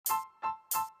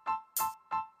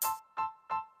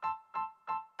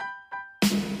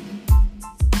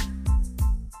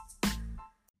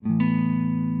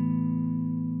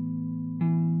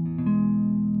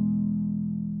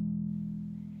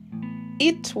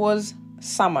It was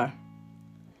summer,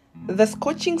 the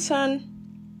scorching sun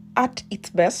at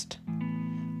its best,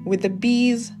 with the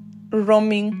bees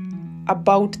roaming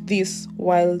about this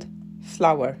wild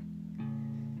flower,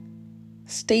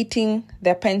 stating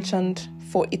their penchant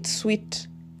for its sweet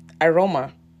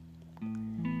aroma.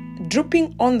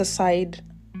 Drooping on the side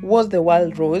was the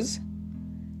wild rose,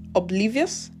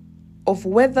 oblivious of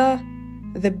whether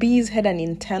the bees had an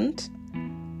intent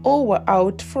or were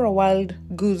out for a wild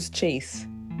goose chase.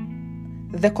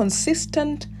 The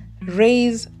consistent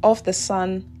rays of the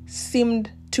sun seemed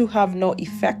to have no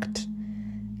effect,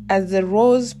 as the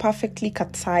rose perfectly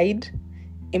cut-side,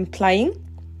 implying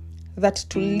that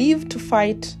to live to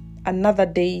fight another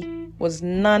day was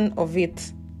none of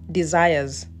its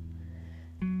desires.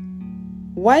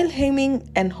 While hemming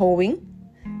and hoeing,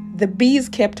 the bees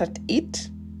kept at it.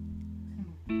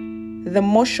 The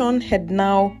motion had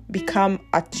now become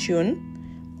a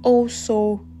tune,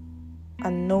 also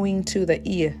unknowing to the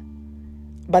ear,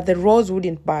 but the rose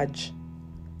wouldn't budge.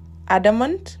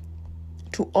 Adamant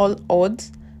to all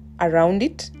odds around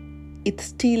it, it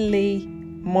still lay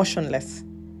motionless.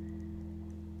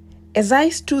 As I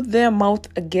stood there, mouth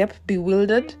agape,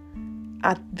 bewildered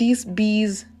at these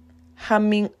bees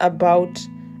humming about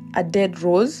a dead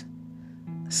rose,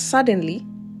 suddenly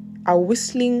a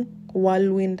whistling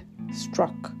whirlwind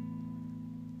struck,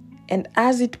 and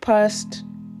as it passed,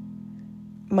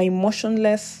 my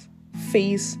motionless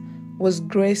face was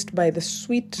graced by the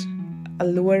sweet,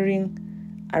 alluring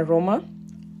aroma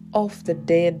of the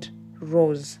dead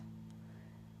rose.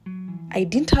 I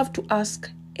didn't have to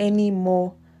ask any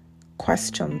more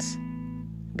questions,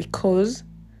 because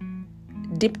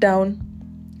deep down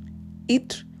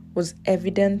it was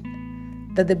evident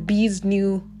that the bees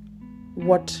knew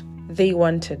what they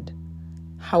wanted.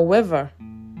 However,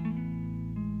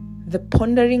 the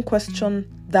pondering question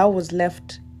that was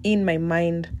left in my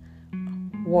mind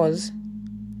was,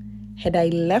 had I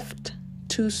left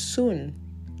too soon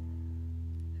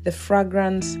the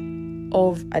fragrance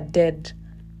of a dead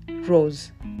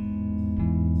rose?